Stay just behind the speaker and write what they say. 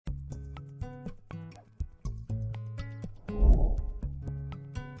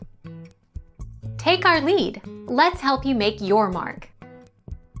Take our lead. Let's help you make your mark.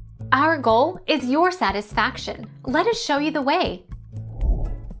 Our goal is your satisfaction. Let us show you the way.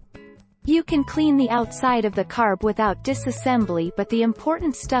 You can clean the outside of the carb without disassembly, but the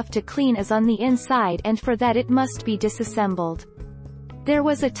important stuff to clean is on the inside, and for that it must be disassembled. There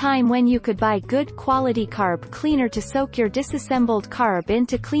was a time when you could buy good quality carb cleaner to soak your disassembled carb in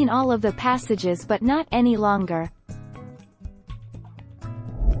to clean all of the passages, but not any longer.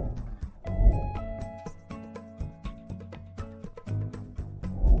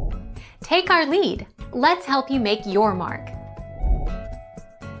 Take our lead. Let's help you make your mark.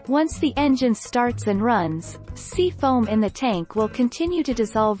 Once the engine starts and runs, SeaFoam in the tank will continue to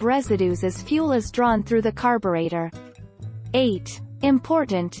dissolve residues as fuel is drawn through the carburetor. 8.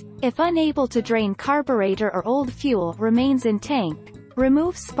 Important: if unable to drain carburetor or old fuel remains in tank,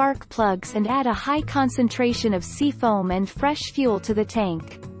 remove spark plugs and add a high concentration of SeaFoam and fresh fuel to the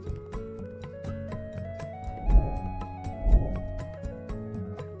tank.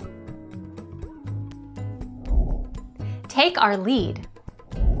 Take our lead.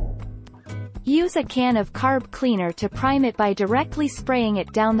 Use a can of carb cleaner to prime it by directly spraying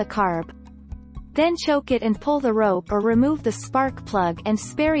it down the carb. Then choke it and pull the rope or remove the spark plug and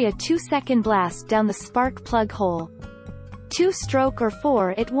spare a 2-second blast down the spark plug hole. 2-stroke or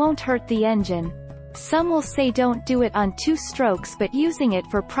 4, it won't hurt the engine. Some will say don't do it on 2 strokes, but using it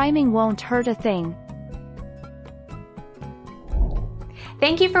for priming won't hurt a thing.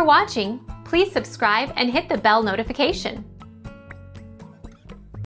 Thank you for watching. Please subscribe and hit the bell notification.